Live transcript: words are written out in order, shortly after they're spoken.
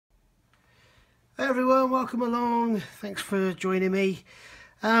Hey everyone, welcome along. Thanks for joining me.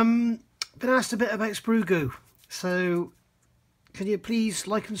 Been asked a bit about Sprue Goo, so can you please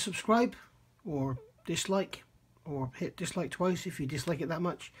like and subscribe, or dislike, or hit dislike twice if you dislike it that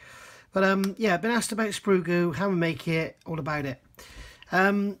much. But yeah, been asked about Sprue Goo, how I make it, all about it.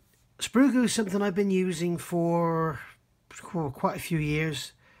 Sprue Goo is something I've been using for quite a few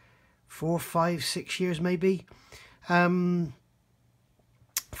years, 4, 5, 6 years maybe.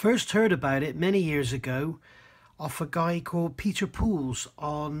 First heard about it many years ago off a guy called Peter Pools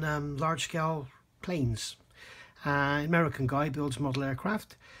on large scale planes. American guy, builds model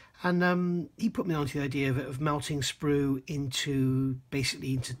aircraft, and he put me onto the idea of melting sprue into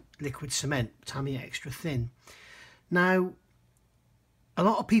liquid cement, Tamiya extra thin. Now, a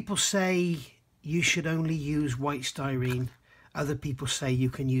lot of people say you should only use white styrene. Other people say you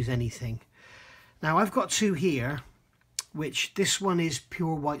can use anything. Now, I've got two here, which this one is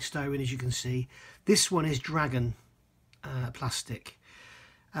pure white styrene, as you can see. This one is dragon plastic.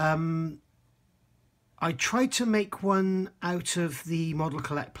 I tried to make one out of the Model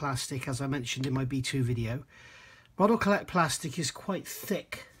Collect plastic, as I mentioned in my B2 video. Model Collect plastic is quite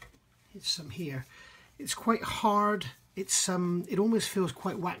thick. It's some here. It's quite hard. It's it almost feels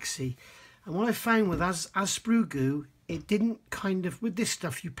quite waxy. And what I found with as Sprue Goo, it didn't kind of, with this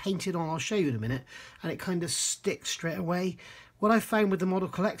stuff you paint it on, I'll show you in a minute, and it kind of sticks straight away. What I found with the Model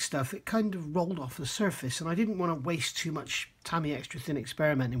Collect stuff, it kind of rolled off the surface, and I didn't want to waste too much Tamiya extra thin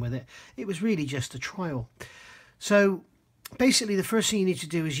experimenting with it. It was really just a trial. So basically the first thing you need to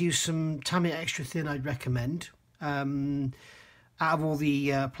do is use some Tamiya extra thin. I'd recommend out of all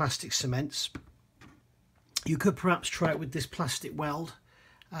the plastic cements. You could perhaps try it with this plastic weld.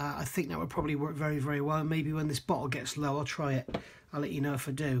 I think that would probably work very, very well. Maybe when this bottle gets low, I'll try it. I'll let you know if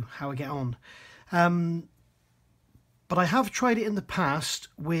I do, how I get on. But I have tried it in the past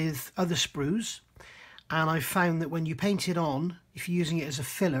with other sprues, and I found that when you paint it on, if you're using it as a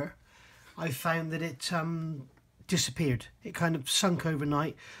filler, I found that it disappeared. It kind of sunk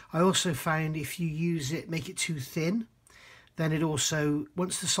overnight. I also found if you use it, make it too thin, then it also,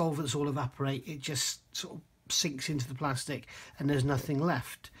 once the solvents all evaporate, it just sort of sinks into the plastic and there's nothing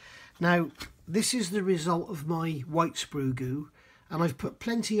left. Now, this is the result of my white Sprue Goo, and I've put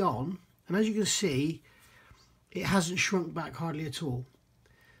plenty on, and as you can see, it hasn't shrunk back hardly at all.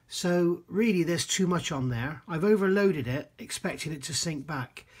 So really there's too much on there. I've overloaded it, expecting it to sink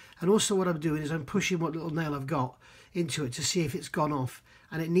back. And also what I'm doing is I'm pushing what little nail I've got into it to see if it's gone off.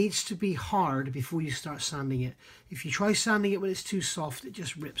 And it needs to be hard before you start sanding it. If you try sanding it when it's too soft, it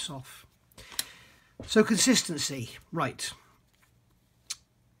just rips off. So consistency, right.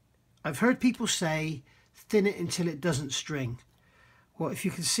 I've heard people say thin it until it doesn't string. Well, if you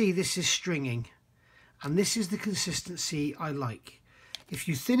can see, this is stringing, and this is the consistency I like. If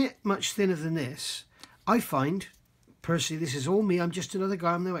you thin it much thinner than this, I find, personally, this is all me, I'm just another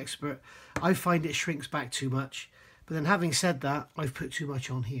guy, I'm no expert, I find it shrinks back too much. But then having said that, I've put too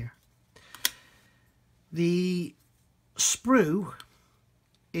much on here. The sprue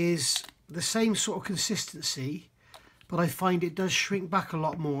is the same sort of consistency, but I find it does shrink back a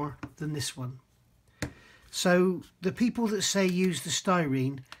lot more than this one. So the people that say use the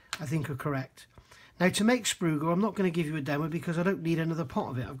styrene, I think are correct. Now, to make Sprue Goo, I'm not going to give you a demo because I don't need another pot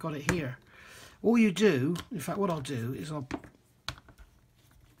of it. I've got it here. All you do, in fact, what I'll do is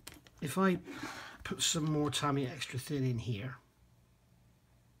if I put some more Tamiya extra thin in here,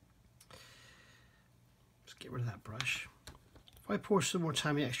 let's get rid of that brush. If I pour some more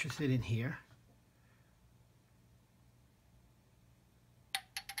Tamiya extra thin in here,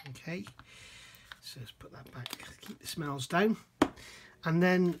 okay, so let's put that back, keep the smells down. And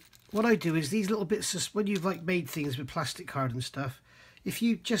then what I do is these little bits of, when you've like made things with plastic card and stuff, if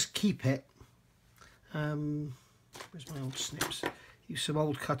you just keep it, where's my old snips? Use some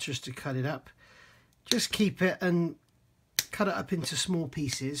old cutters to cut it up. Just keep it and cut it up into small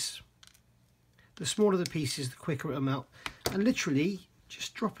pieces. The smaller the pieces, the quicker it'll melt. And literally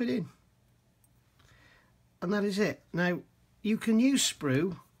just drop it in. And that is it. Now, you can use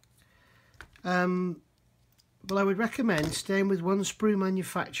sprue, but I would recommend staying with one sprue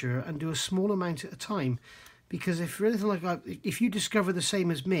manufacturer and do a small amount at a time, because if you're anything like that, if you discover the same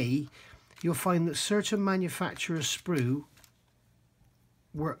as me, you'll find that certain manufacturers' sprue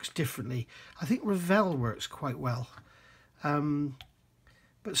works differently. I think Revell works quite well,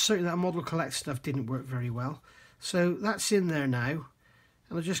 but certainly that Model Collect stuff didn't work very well. So that's in there now, and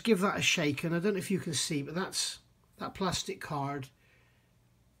I'll just give that a shake. And I don't know if you can see, but that's that plastic card.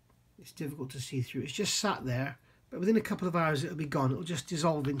 It's difficult to see through. It's just sat there, but within a couple of hours it'll be gone. It'll just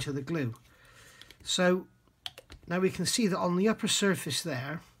dissolve into the glue. So now we can see that on the upper surface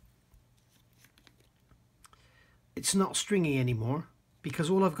there, it's not stringy anymore because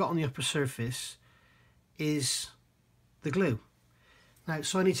all I've got on the upper surface is the glue. Now,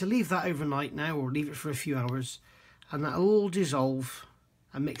 so I need to leave that overnight now, or leave it for a few hours, and that'll all dissolve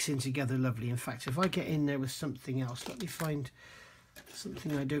and mix in together lovely. In fact, if I get in there with something else, let me find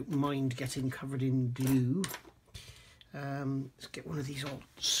something I don't mind getting covered in glue. Let's get one of these old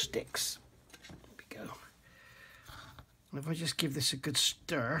sticks. There we go. And if I just give this a good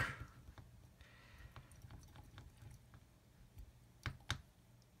stir,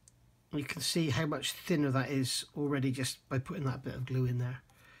 you can see how much thinner that is already just by putting that bit of glue in there.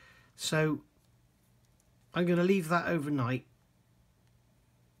 So I'm going to leave that overnight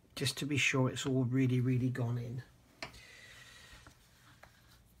just to be sure it's all really gone in.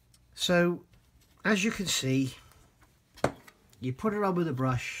 So as you can see, you put it on with a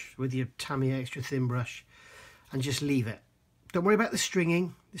brush, with your Tamiya extra thin brush, and just leave it. Don't worry about the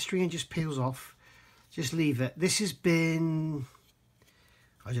stringing just peels off. Just leave it. This has been,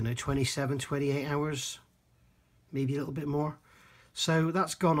 I don't know, 27, 28 hours, maybe a little bit more. So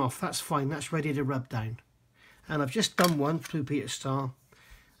that's gone off, that's fine, that's ready to rub down. And I've just done one, Blue Peter style,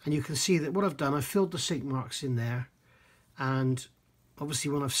 and you can see that what I've done, I've filled the sink marks in there, and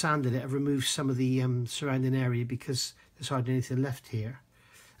obviously when I've sanded it, I've removed some of the surrounding area because there's hardly anything left here.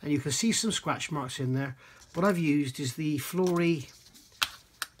 And you can see some scratch marks in there. What I've used is the Flory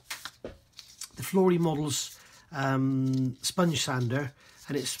Models sponge sander,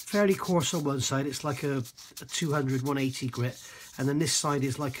 and it's fairly coarse on one side. It's like a 200 180 grit, and then this side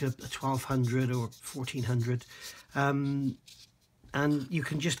is like a 1200 or 1400. And you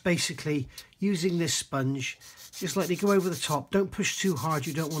can just basically, using this sponge, just lightly go over the top. Don't push too hard,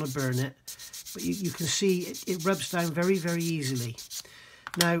 you don't want to burn it, but you can see it rubs down very easily.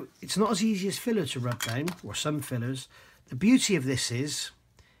 Now, it's not as easy as filler to rub down, or some fillers. The beauty of this is,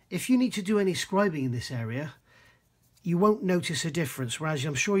 if you need to do any scribing in this area, you won't notice a difference, whereas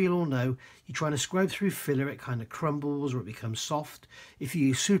I'm sure you'll all know, you're trying to scribe through filler, it kind of crumbles or it becomes soft. If you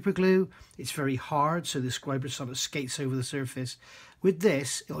use super glue, it's very hard, so the scriber sort of skates over the surface. With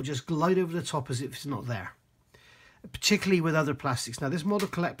this, it'll just glide over the top as if it's not there, particularly with other plastics. Now, this Model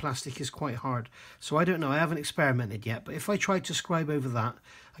Collect plastic is quite hard, so I don't know, I haven't experimented yet, but if I tried to scribe over that,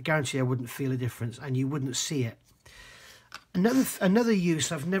 I guarantee I wouldn't feel a difference and you wouldn't see it. Another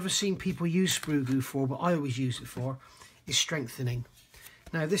use I've never seen people use Sprue Goo for, but I always use it for, is strengthening.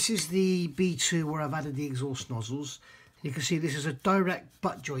 Now, this is the B2 where I've added the exhaust nozzles. You can see this is a direct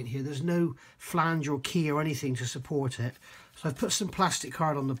butt joint here. There's no flange or key or anything to support it. So I've put some plastic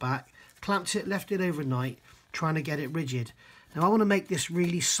card on the back, clamped it, left it overnight, trying to get it rigid. Now I want to make this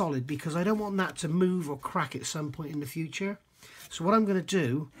really solid because I don't want that to move or crack at some point in the future. So what I'm going to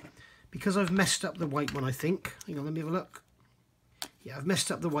do, because I've messed up the white one, I think. Hang on, let me have a look. Yeah, I've messed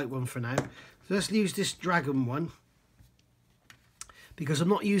up the white one for now. So let's use this dragon one, because I'm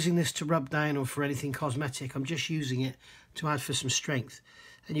not using this to rub down or for anything cosmetic. I'm just using it to add for some strength.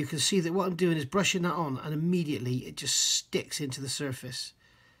 And you can see that what I'm doing is brushing that on, and immediately it just sticks into the surface.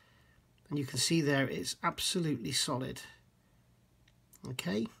 And you can see there it's absolutely solid.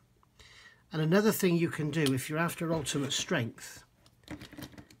 Okay. And another thing you can do if you're after ultimate strength,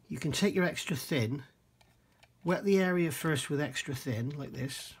 you can take your extra thin, wet the area first with extra thin like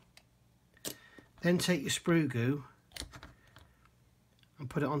this, then take your Sprue Goo and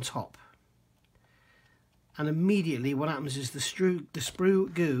put it on top. And immediately what happens is the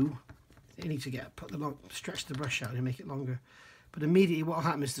Sprue Goo, you need to stretch the brush out and make it longer. But immediately what will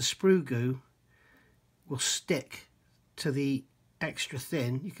happen is the Sprue Goo will stick to the extra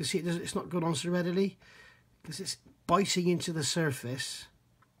thin. You can see it's not going on so readily because it's biting into the surface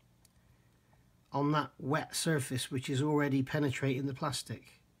on that wet surface which is already penetrating the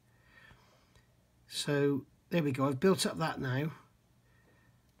plastic. So there we go, I've built up that now.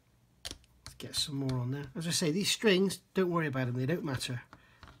 Let's get some more on there. As I say, these strings, don't worry about them, they don't matter.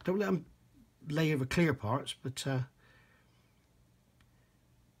 Don't let them lay over clear parts, but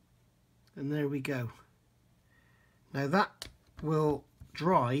and there we go. Now that will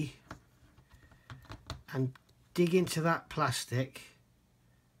dry and dig into that plastic,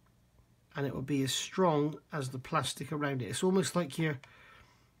 and it will be as strong as the plastic around it. It's almost like you're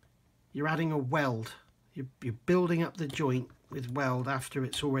adding a weld. You're building up the joint with weld after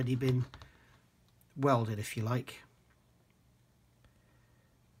it's already been welded, if you like.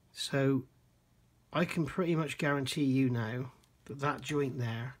 So I can pretty much guarantee you now that that joint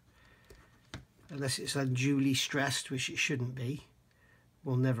there, unless it's unduly stressed, which it shouldn't be,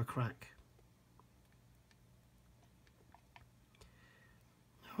 will never crack.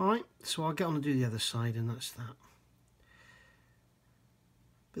 Alright, so I'll get on and do the other side, and that's that.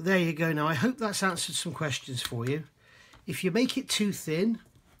 But there you go now. I hope that's answered some questions for you. If you make it too thin,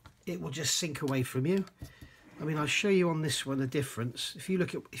 it will just sink away from you. I mean, I'll show you on this one the difference. If you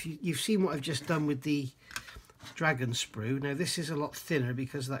look at, you've seen what I've just done with the dragon sprue. Now this is a lot thinner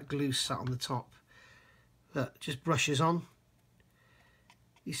because that glue sat on the top. Look, just brushes on.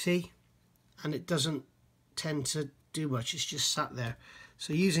 You see? And it doesn't tend to do much. It's just sat there.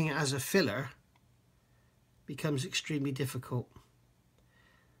 So using it as a filler becomes extremely difficult.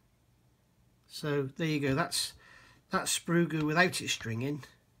 So there you go. That's Sprue Goo without it stringing.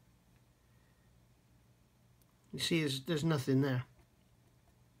 You see, there's nothing there.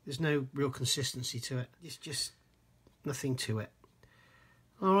 There's no real consistency to it. It's just nothing to it.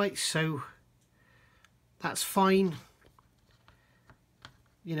 Alright, so that's fine.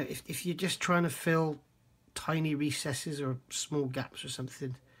 You know, if you're just trying to fill tiny recesses or small gaps or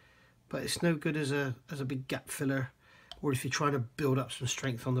something, but it's no good as a big gap filler, or if you're trying to build up some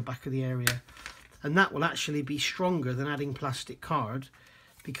strength on the back of the area. And that will actually be stronger than adding plastic card,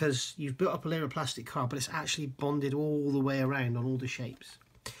 because you've built up a layer of plastic card, but it's actually bonded all the way around on all the shapes.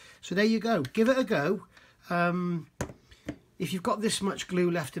 So there you go. Give it a go. If you've got this much glue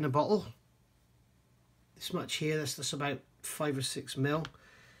left in a bottle, this much here, that's about 5 or 6 mil.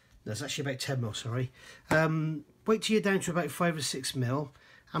 That's actually about 10 mil, sorry. Wait till you're down to about 5 or 6 mil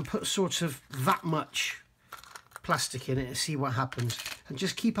and put sort of that much plastic in it and see what happens. And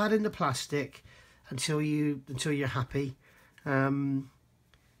just keep adding the plastic until you're happy.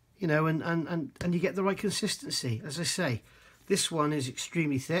 You know, and you get the right consistency. As I say, this one is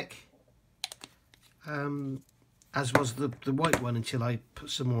extremely thick, as was the white one until I put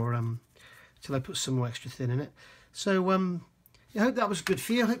some more extra thin in it. So I hope that was good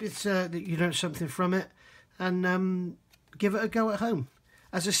for you. I hope it's that you learned something from it, and give it a go at home.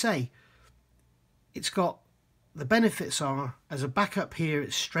 As I say, it's got, the benefits are, as a backup here,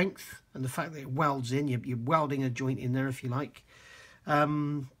 it's strength and the fact that it welds in. You're welding a joint in there, if you like.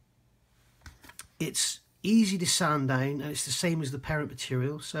 It's easy to sand down, and it's the same as the parent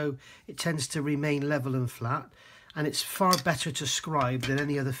material, so it tends to remain level and flat, and it's far better to scribe than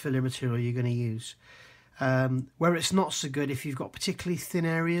any other filler material you're going to use. Where it's not so good, if you've got particularly thin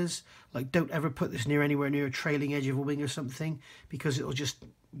areas, like don't ever put this anywhere near a trailing edge of a wing or something, because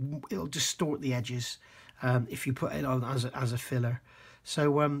it'll distort the edges if you put it on as a filler.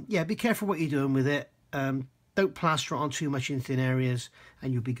 So yeah, be careful what you're doing with it. Don't plaster it on too much in thin areas,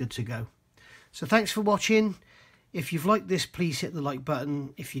 and you'll be good to go. So thanks for watching. If you've liked this, please hit the like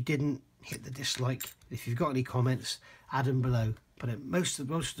button. If you didn't, hit the dislike. If you've got any comments, add them below. But most of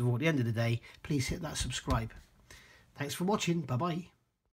all, at the end of the day, please hit that subscribe. Thanks for watching. Bye bye.